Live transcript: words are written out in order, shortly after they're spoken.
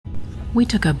We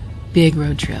took a big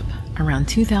road trip, around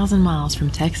 2,000 miles from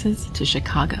Texas to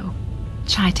Chicago.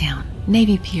 Chi-Town,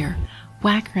 Navy Pier,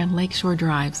 Wacker and Lakeshore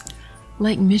drives.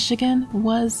 Lake Michigan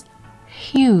was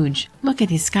huge. Look at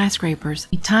these skyscrapers.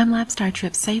 We time-lapsed our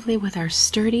trip safely with our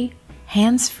sturdy,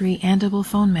 hands-free Andobil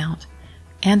phone mount.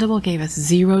 Andobil gave us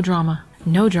zero drama,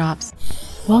 no drops.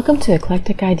 Welcome to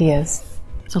Eclectic Ideas.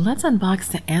 So let's unbox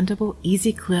the Andobil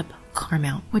Easy Clip car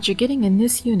mount. What you're getting in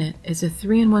this unit is a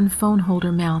 3-in-1 phone holder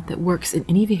mount that works in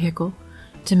any vehicle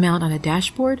to mount on a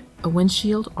dashboard, a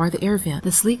windshield, or the air vent.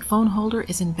 The sleek phone holder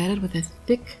is embedded with a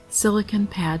thick silicone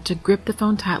pad to grip the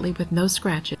phone tightly with no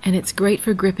scratches, and it's great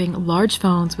for gripping large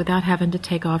phones without having to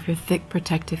take off your thick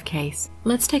protective case.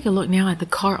 Let's take a look now at the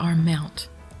car arm mount.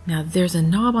 Now there's a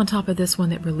knob on top of this one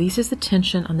that releases the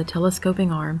tension on the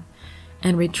telescoping arm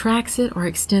and retracts it or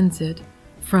extends it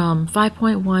from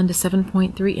 5.1 to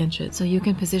 7.3 inches, so you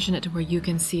can position it to where you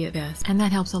can see it best. And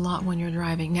that helps a lot when you're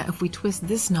driving. Now if we twist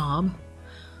this knob,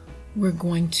 we're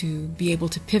going to be able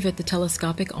to pivot the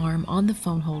telescopic arm on the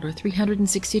phone holder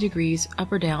 360 degrees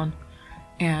up or down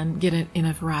and get it in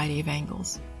a variety of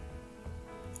angles.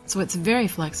 So it's very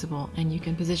flexible and you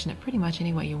can position it pretty much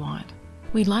any way you want.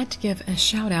 We'd like to give a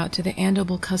shout out to the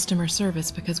Andobil customer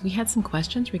service because we had some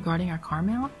questions regarding our car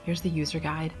mount. Here's the user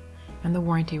guide and the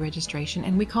warranty registration,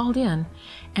 and we called in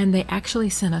and they actually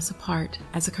sent us a part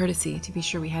as a courtesy to be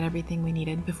sure we had everything we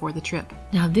needed before the trip.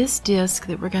 Now this disc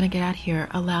that we're going to get out here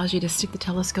allows you to stick the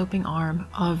telescoping arm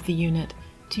of the unit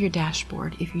to your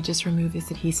dashboard if you just remove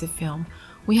this adhesive film.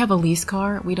 We have a lease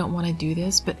car, we don't want to do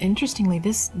this, but interestingly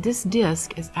this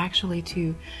disc is actually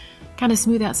to kind of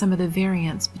smooth out some of the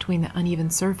variance between the uneven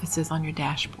surfaces on your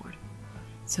dashboard.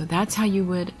 So that's how you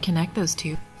would connect those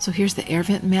two. So here's the air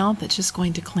vent mount that's just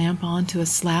going to clamp onto a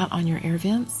slat on your air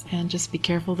vents, and just be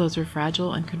careful, those are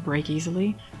fragile and could break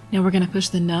easily. Now we're going to push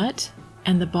the nut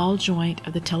and the ball joint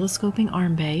of the telescoping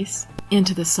arm base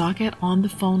into the socket on the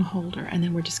phone holder, and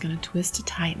then we're just going to twist to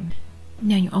tighten.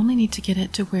 Now you only need to get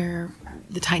it to where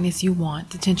the tightness you want,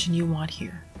 the tension you want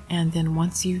here. And then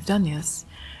once you've done this,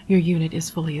 your unit is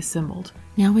fully assembled.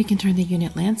 Now we can turn the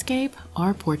unit landscape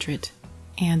or portrait,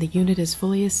 and the unit is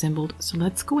fully assembled, so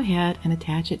let's go ahead and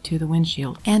attach it to the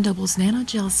windshield. Andobil's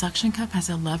Nanogel suction cup has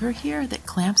a lever here that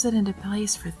clamps it into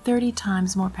place for 30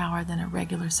 times more power than a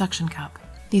regular suction cup.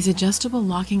 These adjustable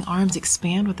locking arms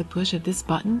expand with the push of this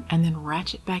button and then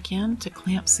ratchet back in to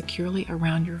clamp securely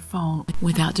around your phone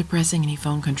without depressing any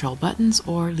phone control buttons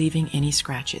or leaving any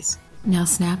scratches. Now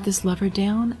snap this lever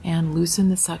down and loosen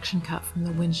the suction cup from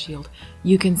the windshield.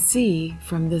 You can see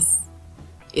from this,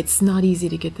 it's not easy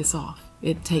to get this off.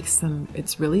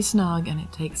 It's really snug and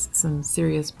it takes some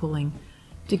serious pulling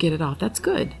to get it off. That's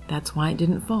good. That's why it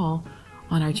didn't fall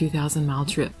on our 2,000-mile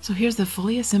trip. So here's the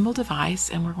fully assembled device,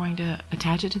 and we're going to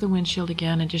attach it to the windshield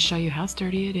again and just show you how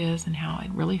sturdy it is and how it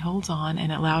really holds on,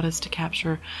 and it allowed us to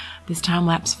capture this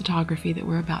time-lapse photography that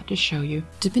we're about to show you.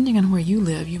 Depending on where you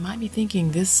live, you might be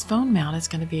thinking this phone mount is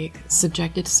going to be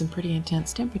subjected to some pretty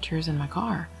intense temperatures in my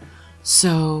car.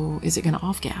 So is it going to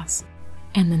off-gas?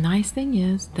 And the nice thing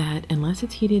is that unless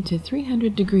it's heated to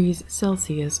 300 degrees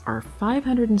Celsius or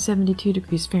 572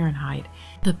 degrees Fahrenheit,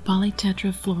 the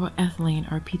polytetrafluoroethylene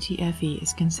or PTFE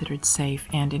is considered safe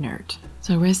and inert.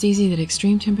 So rest easy that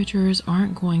extreme temperatures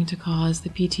aren't going to cause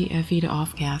the PTFE to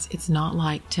off-gas. It's not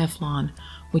like Teflon,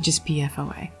 which is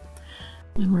PFOA.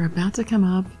 And we're about to come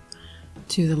up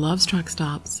to the Love's truck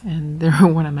stops, and they're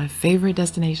one of my favorite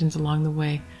destinations along the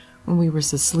way. When we were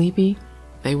so sleepy,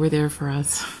 they were there for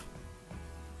us.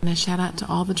 And a shout out to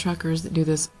all the truckers that do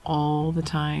this all the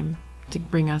time to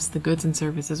bring us the goods and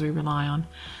services we rely on.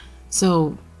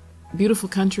 So, beautiful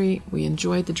country, we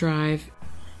enjoyed the drive,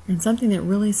 and something that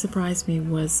really surprised me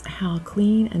was how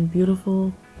clean and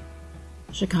beautiful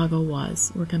Chicago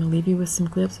was. We're going to leave you with some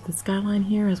clips of the skyline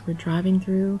here as we're driving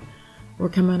through. We're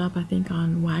coming up, I think,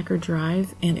 on Wacker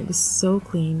Drive, and it was so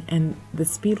clean, and the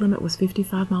speed limit was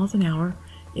 55 miles an hour.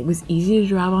 It was easy to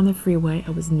drive on the freeway. I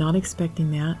was not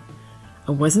expecting that.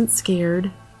 I wasn't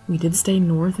scared. We did stay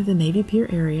north of the Navy Pier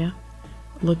area,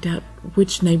 looked at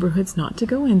which neighborhoods not to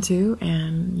go into,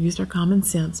 and used our common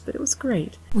sense, but it was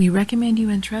great. We recommend you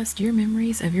entrust your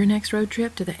memories of your next road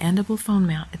trip to the Andobil phone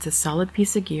mount. It's a solid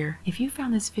piece of gear. If you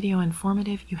found this video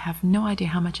informative, you have no idea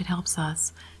how much it helps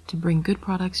us to bring good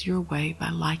products your way by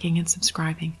liking and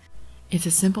subscribing. It's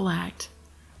a simple act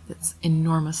that's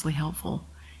enormously helpful,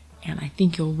 and I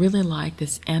think you'll really like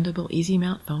this Andobil Easy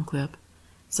Mount phone clip.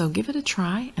 So give it a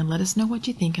try and let us know what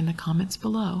you think in the comments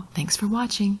below. Thanks for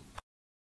watching.